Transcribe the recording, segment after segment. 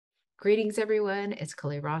Greetings, everyone. It's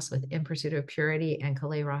Kalei Ross with In Pursuit of Purity and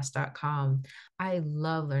KaleiRoss.com. I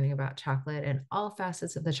love learning about chocolate and all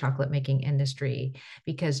facets of the chocolate making industry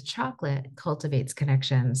because chocolate cultivates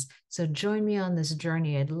connections. So join me on this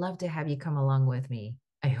journey. I'd love to have you come along with me.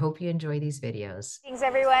 I hope you enjoy these videos. Greetings,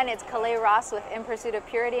 everyone. It's Kalei Ross with In Pursuit of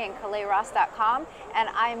Purity and KaleiRoss.com, and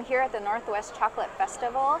I'm here at the Northwest Chocolate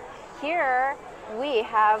Festival. Here we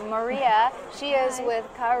have Maria. She is with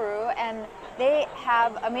Karü, and they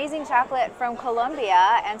have amazing chocolate from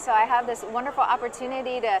Colombia, and so I have this wonderful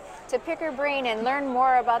opportunity to pick her brain and learn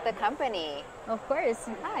more about the company. Of course.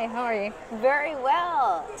 Hi, how are you? Very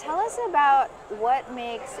well. Tell us about what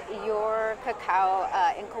makes your cacao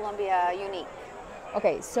in Colombia unique.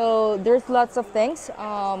 Okay, so there's lots of things.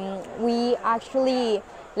 We actually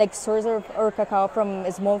source our cacao from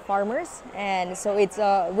small farmers, and so it's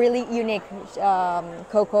a really unique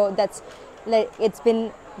cocoa that's it's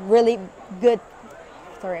been really good.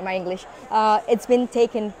 Sorry, my English. It's been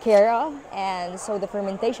taken care of, and so the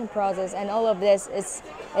fermentation process and all of this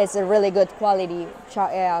is a really good quality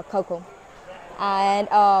cocoa. And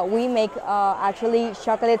we make actually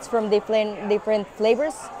chocolates from different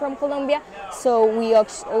flavors from Colombia. So we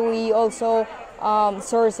also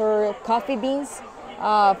source our coffee beans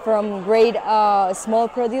from great small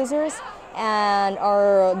producers, and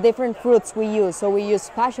our different fruits we use. So we use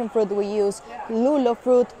passion fruit, we use lulo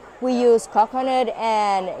fruit, we use coconut,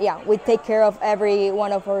 and yeah, we take care of every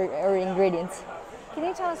one of our ingredients. Can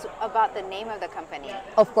you tell us about the name of the company?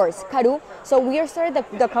 Of course, Karü. So we started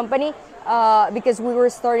the company because we were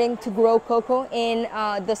starting to grow cocoa in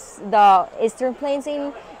the eastern plains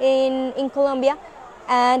in Colombia,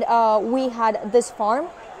 and we had this farm,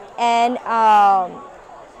 and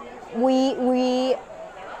we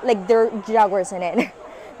there are jaguars in it.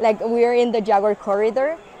 We're in the jaguar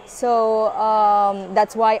corridor, so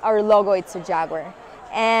that's why our logo it's a jaguar.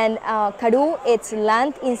 And Karü, it's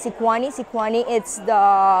land in Sikwani. Sikwani, it's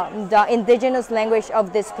the indigenous language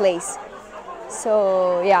of this place.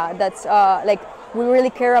 So yeah, that's we really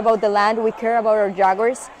care about the land. We care about our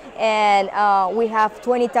jaguars, and we have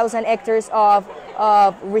 20,000 hectares of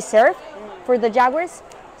reserve for the jaguars.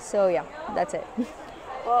 So yeah, that's it.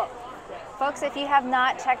 Well, folks, if you have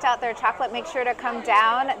not checked out their chocolate, make sure to come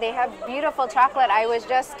down. They have beautiful chocolate. I was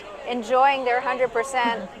just enjoying their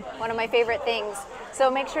 100%, one of my favorite things. So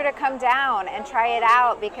make sure to come down and try it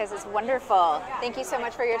out because it's wonderful. Thank you so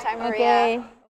much for your time, Maria. Okay.